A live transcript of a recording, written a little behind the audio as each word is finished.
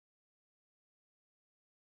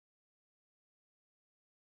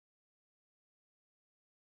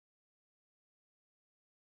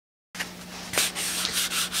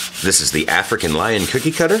This is the African Lion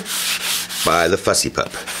Cookie Cutter by the Fussy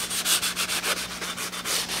Pup.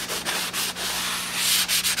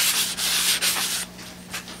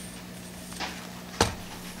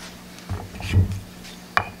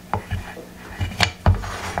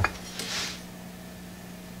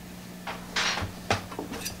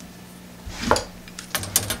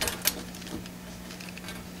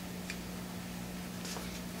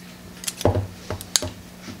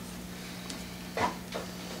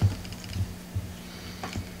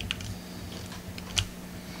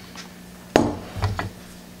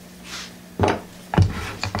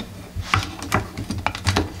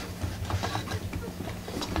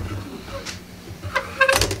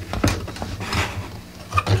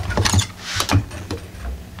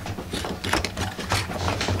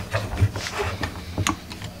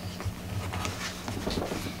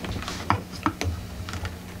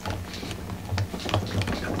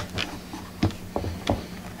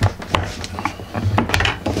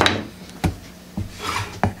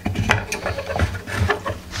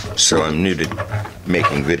 So I'm new to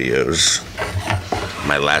making videos.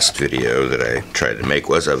 My last video that I tried to make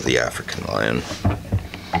was of the African lion.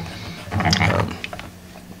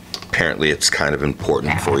 Apparently it's kind of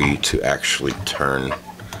important for you to actually turn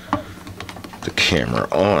the camera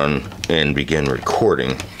on and begin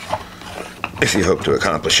recording if you hope to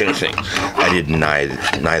accomplish anything. I did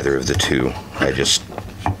neither of the two. I just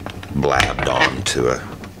blabbed on to a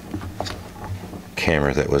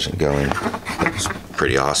camera that wasn't going. That was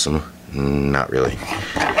pretty awesome. Not really.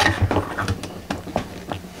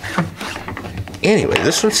 Anyway,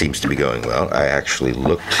 this one seems to be going well. I actually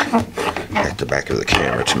looked at the back of the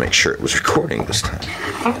camera to make sure it was recording this time.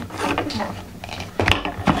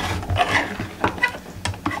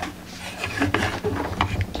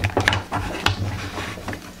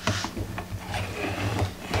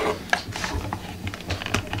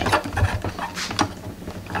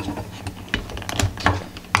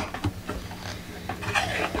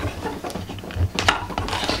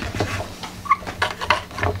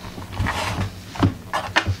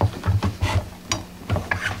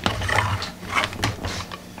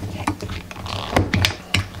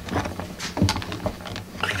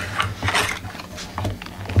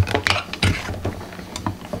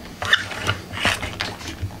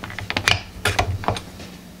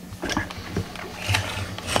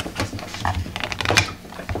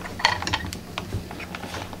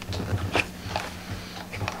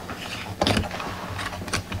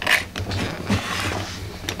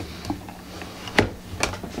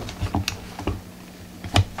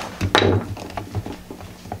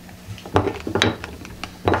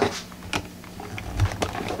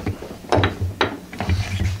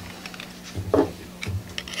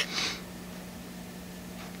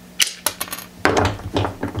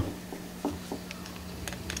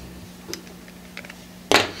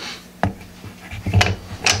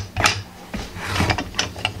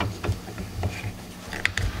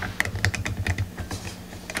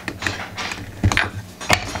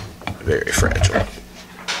 Very fragile.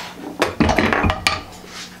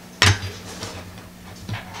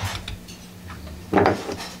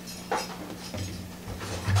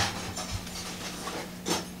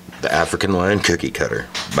 The African Lion Cookie Cutter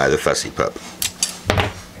by the Fussy Pup.